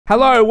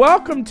Hello,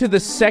 welcome to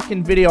the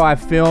second video I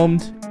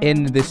filmed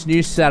in this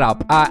new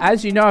setup.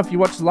 As you know, if you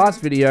watched the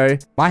last video,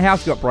 my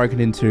house got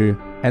broken into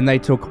and they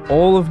took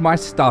all of my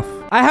stuff.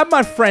 I have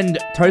my friend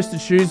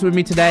Toasted Shoes with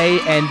me today,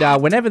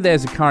 and whenever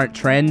there's a current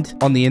trend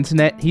on the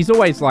internet, he's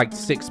always like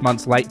 6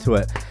 months late to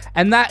it.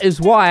 And that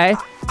is why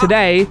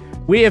today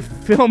we are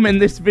filming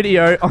this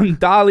video on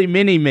Dali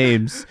Mini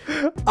memes.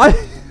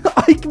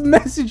 I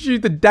messaged you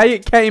the day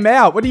it came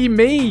out. What do you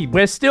mean?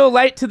 We're still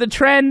late to the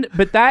trend,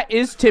 but that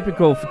is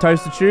typical for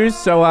Toasted Shoes.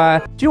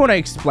 So, do you want to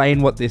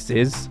explain what this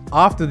is?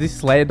 After this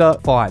slander,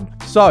 fine.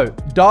 So,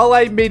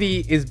 Dali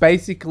Mini is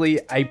basically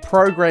a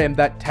program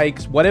that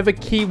takes whatever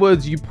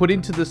keywords you put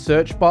into the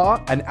search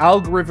bar, an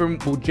algorithm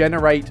will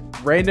generate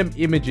random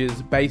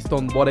images based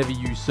on whatever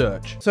you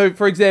search. So,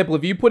 for example,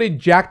 if you put in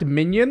jacked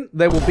minion,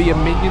 there will be a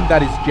minion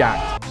that is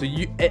jacked. So,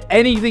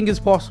 anything is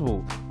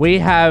possible. We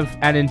have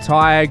an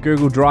entire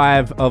Google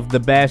Drive of the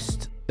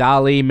best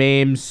Dali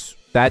memes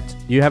that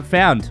you have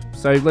found.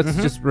 So let's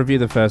just review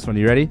the first one.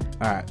 You ready?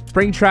 All right.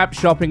 Springtrap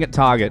shopping at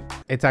Target.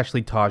 It's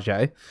actually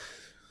Tajay.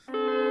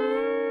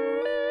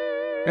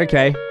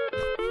 Okay.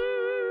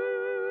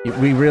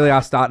 We really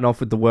are starting off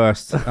with the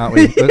worst, aren't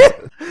we?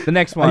 The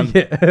next one.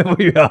 Yeah,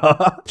 we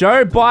are.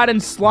 Joe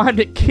Biden slimed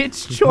at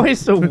Kids'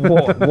 Choice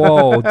Award.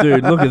 Whoa,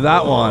 dude, look at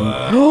that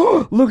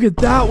one. Look at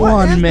that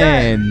one,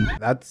 man.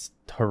 That's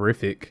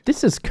horrific.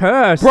 This is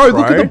cursed, bro.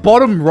 Look at the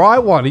bottom right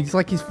one. He's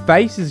like, his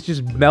face is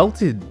just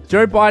melted.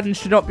 Joe Biden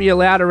should not be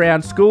allowed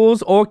around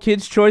schools or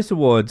Kids' Choice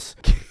Awards.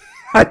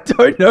 I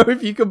don't know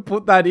if you can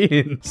put that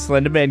in.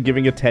 Slenderman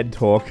giving a TED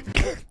talk.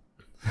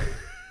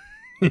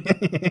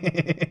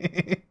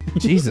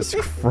 Jesus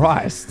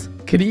Christ.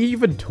 Can he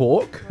even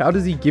talk? How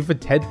does he give a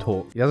TED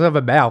talk? He doesn't have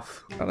a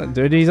mouth.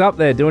 Dude, he's up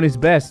there doing his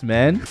best,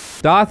 man.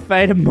 Darth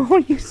Vader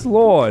mowing his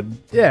lawn.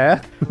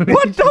 Yeah.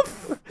 What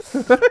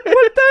the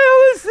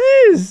hell is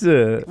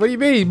this? What do you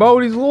mean? He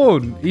mowed his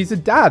lawn. He's a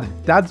dad.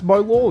 Dads mow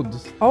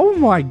lawns. Oh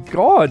my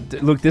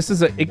god. Look, this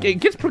is it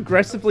gets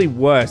progressively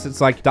worse.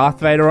 It's like Darth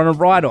Vader on a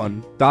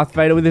ride-on. Darth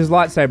Vader with his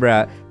lightsaber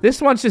out.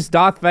 This one's just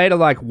Darth Vader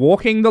like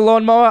walking the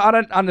lawnmower. I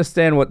don't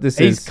understand what this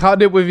is. He's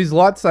cutting it with his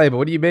lightsaber.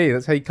 What do you mean?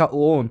 That's how you cut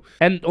lawn.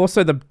 And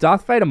also the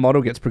Darth Vader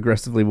model gets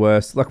progressively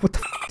worse. Like, what the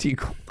f do you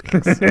call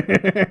this?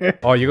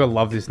 Oh, you're gonna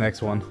love this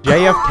next one.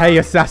 JFK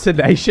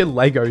assassination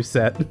Lego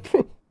set.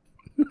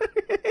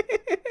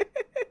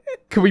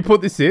 Can we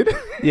put this in?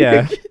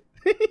 Yeah.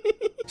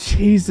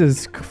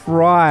 Jesus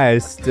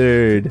Christ,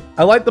 dude.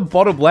 I like the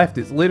bottom left.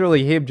 It's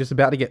literally him just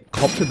about to get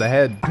copped in the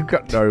head. I've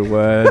got no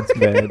words,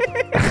 man.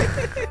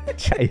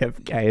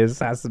 JFK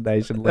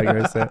assassination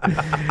Lego set.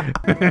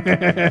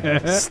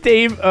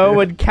 Steve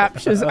Irwin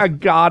captures a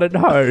garden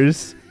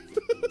hose.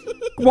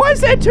 Why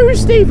is there two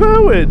Steve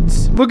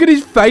Irwins? Look at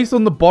his face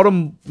on the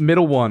bottom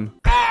middle one.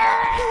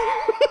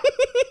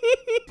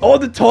 Oh,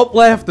 the top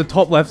left. The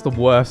top left's the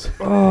worst.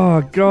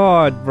 Oh,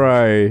 God,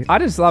 bro. I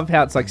just love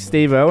how it's like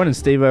Steve Irwin and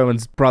Steve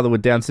Irwin's brother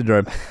with Down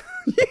syndrome.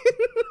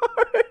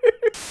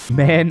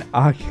 Man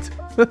arguing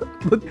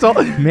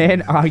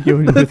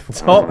with the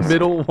top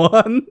middle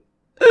one.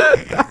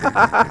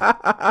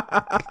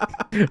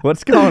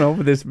 What's going on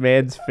with this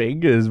man's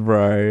fingers,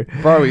 bro?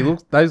 Bro,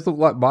 those look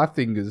like my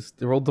fingers.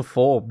 They're all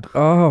deformed.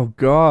 Oh,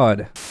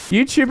 God.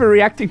 YouTuber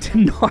reacting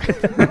to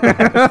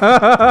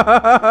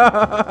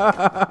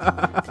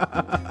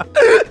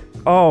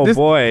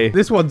boy.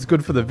 This one's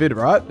good for the vid,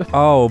 right?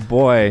 Oh,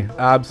 boy.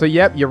 So,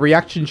 yep, your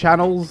reaction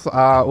channels,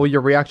 or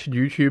your reaction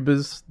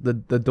YouTubers,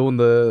 they're doing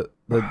the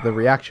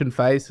reaction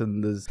face,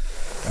 and there's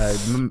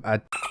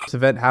a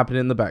event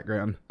happening in the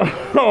background.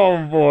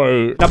 Oh,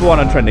 boy. Number one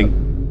on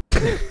trending.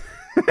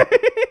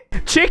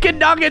 Chicken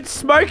nuggets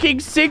smoking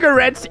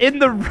cigarettes in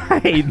the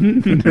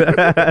rain.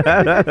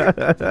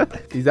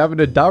 He's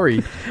having a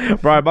durry.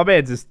 Bro, my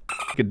man's just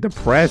fucking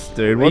depressed,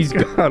 dude.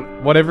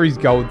 Whatever he's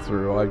going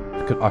through,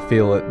 I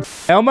feel it.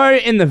 Elmo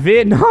in the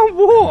Vietnam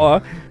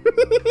War.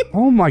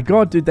 Oh my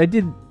god, dude, they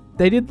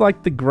did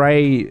like the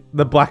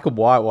black and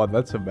white one.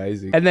 That's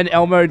amazing. And then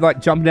Elmo like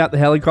jumping out the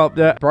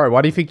helicopter. Bro,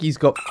 why do you think he's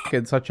got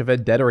such a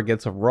vendetta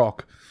against a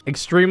rock?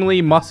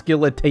 Extremely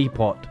muscular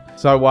teapot.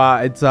 So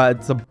it's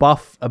a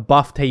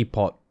buff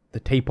teapot. The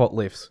teapot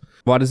lifts.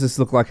 Why does this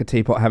look like a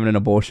teapot having an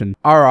abortion?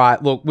 All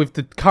right, look, with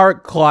the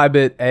current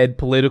climate and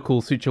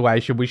political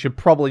situation, we should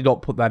probably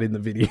not put that in the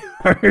video.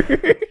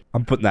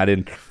 I'm putting that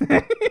in.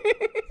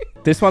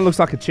 This one looks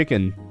like a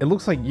chicken. It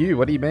looks like you.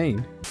 What do you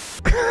mean?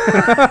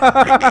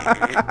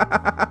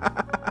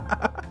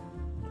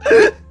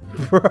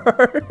 Bro.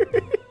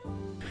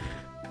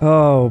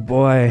 Oh,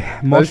 boy.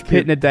 Mosh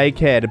pit in a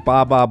daycare to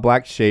Baba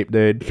Black Sheep,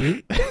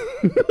 dude.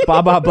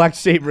 Baba Black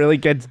Sheep really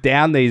gets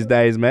down these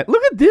days, man.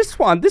 Look at this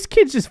one. This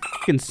kid's just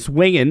fucking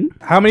swinging.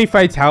 How many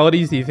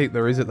fatalities do you think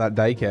there is at that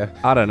daycare?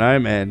 I don't know,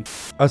 man.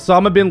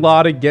 Osama bin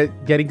Laden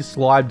getting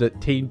slimed at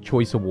Teen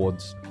Choice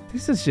Awards.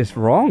 This is just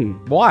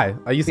wrong. Why?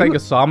 Are you saying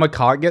Osama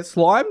can't get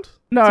slimed?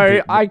 No,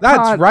 I can't.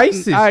 That's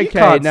racist. Okay, you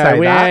can't say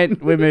that.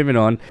 We're moving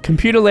on.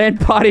 Computer land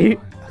party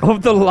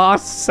of the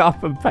Last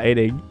Supper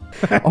painting.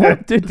 Oh,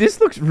 dude, this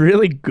looks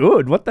really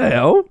good. What the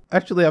hell?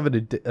 Actually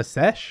having a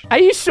sesh. Are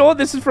you sure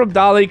this is from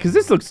DALL-E? Because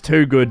this looks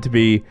too good to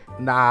be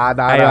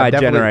AI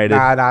generated.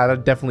 Nah,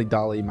 definitely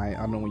DALL-E, mate.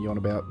 I don't know what you're on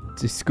about.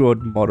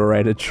 Discord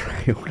moderator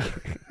trail.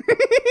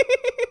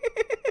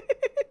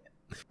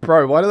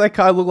 Bro, why do that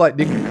guy look like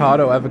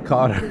Nikocado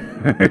Avocado?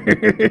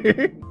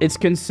 It's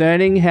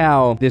concerning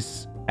how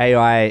this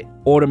AI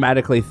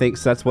automatically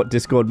thinks that's what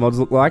Discord mods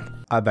look like.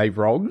 Are they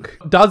wrong?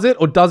 Does it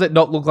or does it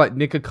not look like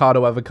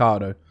Nikocado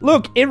Avocado?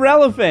 Look,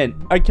 irrelevant,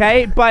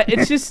 okay? But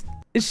it's just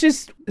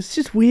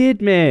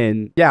weird,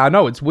 man. Yeah, I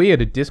know, it's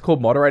weird. A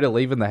Discord moderator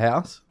leaving the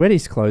house? Where'd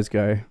his clothes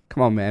go?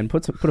 Come on, man.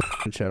 Put a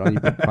f***ing shirt on, you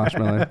big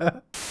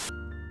marshmallow.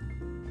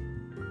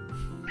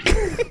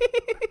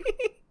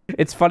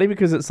 It's funny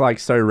because it's like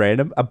so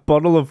random. A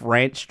bottle of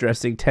ranch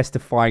dressing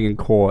testifying in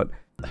court.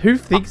 Who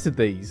thinks of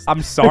these?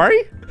 I'm sorry?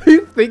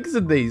 Who thinks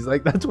of these?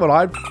 Like, that's what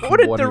I'm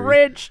What did the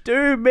ranch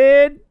do,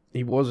 man?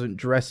 He wasn't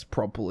dressed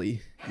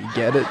properly. You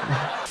get it?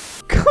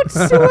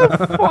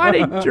 Godzilla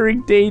fighting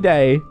during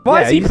D-Day.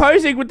 Why is he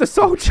posing with the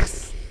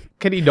soldiers?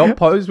 Can he not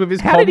pose with his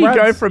How comrades? did he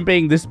go from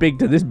being this big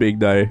to this big,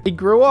 though? He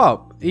grew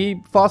up.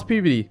 He fast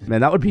puberty.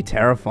 Man, that would be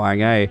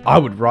terrifying, eh? I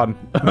would run.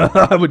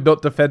 I would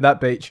not defend that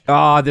beach.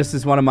 Oh, this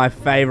is one of my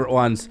favorite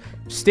ones.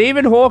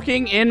 Stephen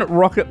Hawking in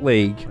Rocket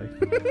League.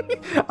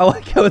 I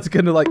like how it's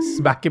going to, like,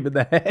 smack him in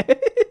the head.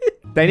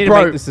 They need to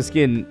make this a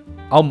skin.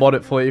 I'll mod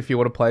it for you if you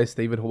want to play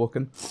Stephen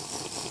Hawking.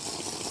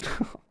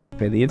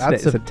 Man, the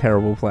internet is a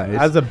terrible place.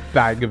 That's a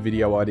bag of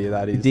video idea,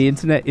 that is. The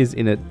internet is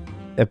in a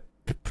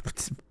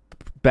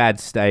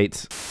bad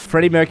state.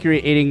 Freddie Mercury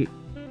eating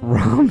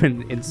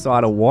ramen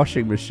inside a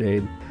washing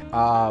machine.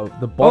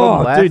 The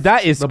bottom left. Dude,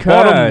 that is the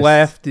cursed. bottom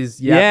left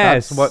is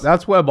yes.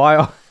 That's where my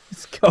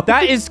eyes go.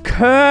 That is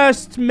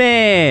cursed,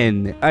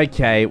 man.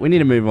 Okay, we need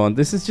to move on.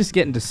 This is just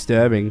getting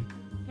disturbing.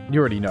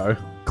 You already know.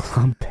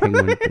 Club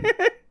Penguin.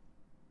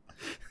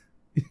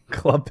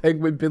 Club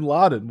Penguin Bin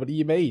Laden. What do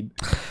you mean?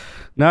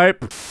 Nope.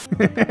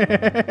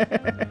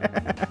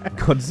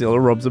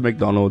 Godzilla robs a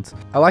McDonald's.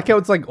 I like how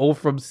it's like all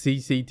from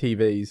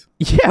CCTVs.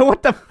 Yeah,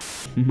 what the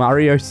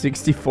Mario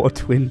 64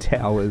 Twin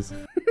Towers.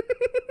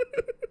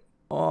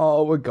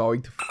 Oh, we're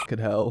going to fucking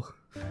hell.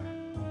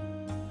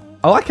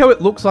 I like how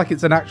it looks like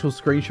it's an actual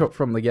screenshot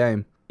from the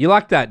game. You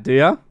like that, do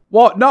you?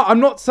 What? No,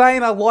 I'm not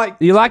saying I like...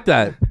 You like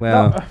that?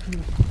 Wow. No.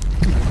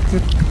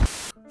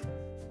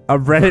 A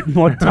Reddit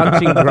mod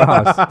touching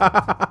grass.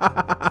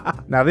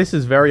 Now, this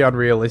is very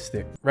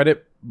unrealistic.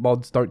 Reddit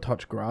mods don't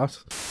touch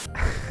grass.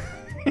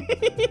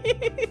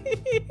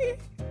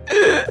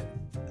 The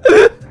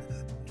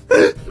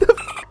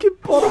fucking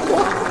bottom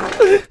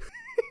one.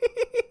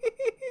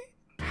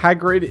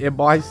 Hagrid in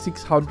my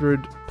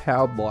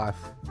 600-pound life.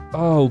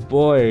 Oh,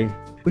 boy.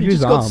 Look at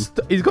his arm.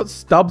 He's got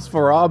stubs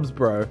for arms,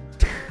 bro.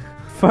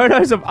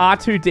 Photos of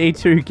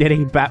R2-D2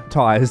 getting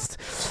baptized.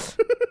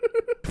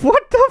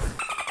 What the f?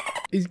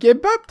 He's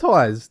getting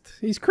baptized.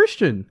 He's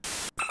Christian.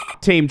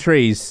 Team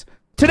Trees.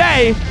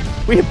 Today,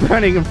 we are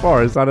burning a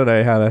forest. I don't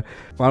know how to...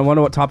 I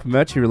wonder what type of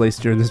merch he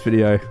released during this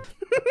video.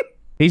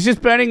 He's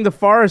just burning the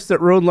forest that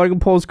ruined Logan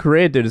Paul's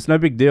career, dude. It's no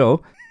big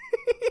deal.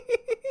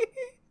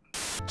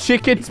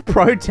 Chickens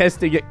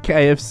protesting at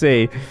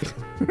KFC.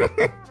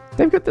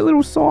 They've got their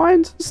little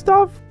signs and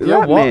stuff.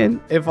 Yeah, what?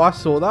 Man? If I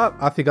saw that,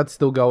 I think I'd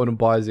still go in and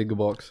buy a Zinger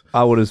box.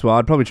 I would as well.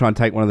 I'd probably try and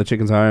take one of the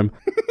chickens home.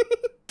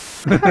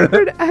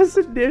 Hagrid as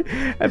a new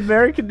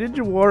American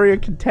Ninja Warrior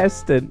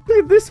contestant. Look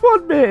at this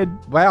one, man.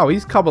 Wow,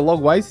 he's come a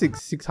long way since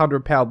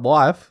 600-pound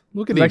life.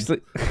 Look at him. Actually,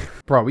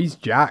 bro, he's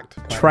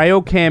jacked.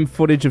 Trail cam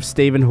footage of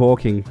Stephen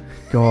Hawking.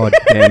 God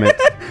damn it.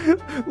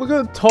 Look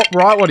at the top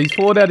right one. He's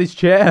fallen out his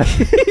chair.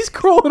 He's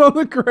crawling on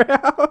the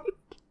ground.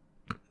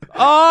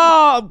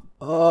 Oh!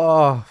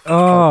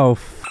 Oh,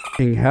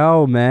 fucking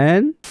hell,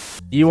 man.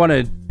 You want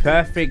a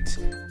perfect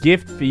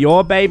gift for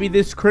your baby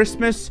this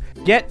Christmas?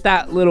 Get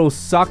that little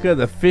sucker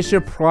the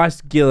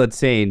Fisher-Price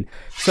guillotine.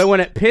 So when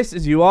it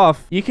pisses you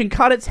off, you can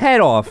cut its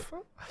head off.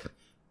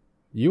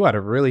 You had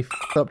a really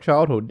f***ed up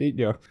childhood, didn't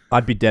you?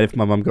 I'd be dead if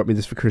my mum got me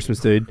this for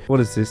Christmas, dude. What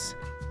is this?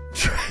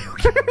 Trail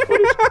cam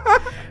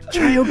footage.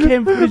 Trail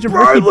cam footage of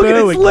Ricky look Berwick.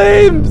 At his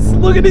limbs.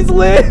 Look at his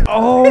limbs.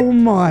 Oh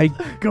my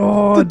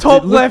god. The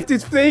top left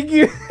is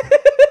thinking.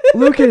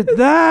 Look at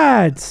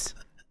that.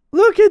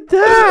 Look at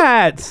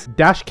that.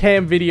 Dash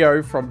cam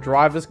video from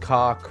driver's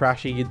car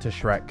crashing into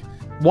Shrek.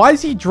 Why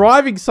is he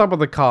driving some of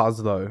the cars,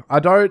 though?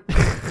 I don't...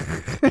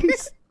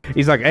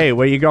 He's like, hey,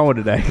 where you going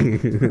today?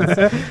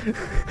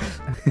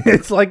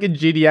 It's like in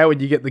GTA when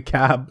you get the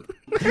cab.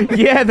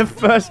 Yeah, the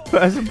first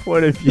person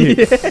point of view.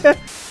 Yeah.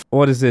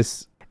 What is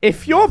this?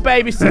 If your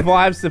baby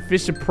survives the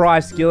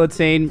Fisher-Price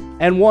guillotine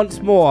and wants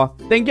more,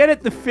 then get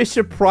it the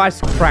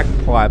Fisher-Price crack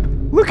pipe.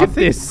 Look at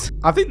this.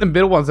 I think the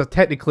middle ones are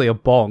technically a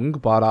bong,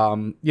 but,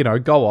 you know,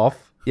 go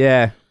off.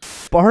 Yeah.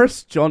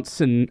 Boris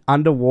Johnson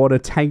underwater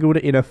tangled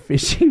in a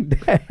fishing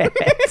net.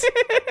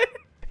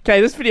 Okay,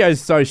 this video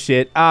is so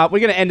shit. We're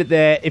going to end it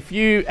there. If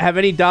you have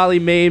any DALL-E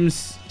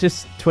memes,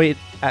 just tweet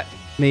at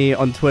me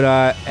on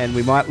Twitter and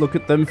we might look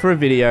at them for a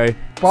video.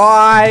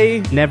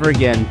 Bye. Never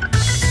again.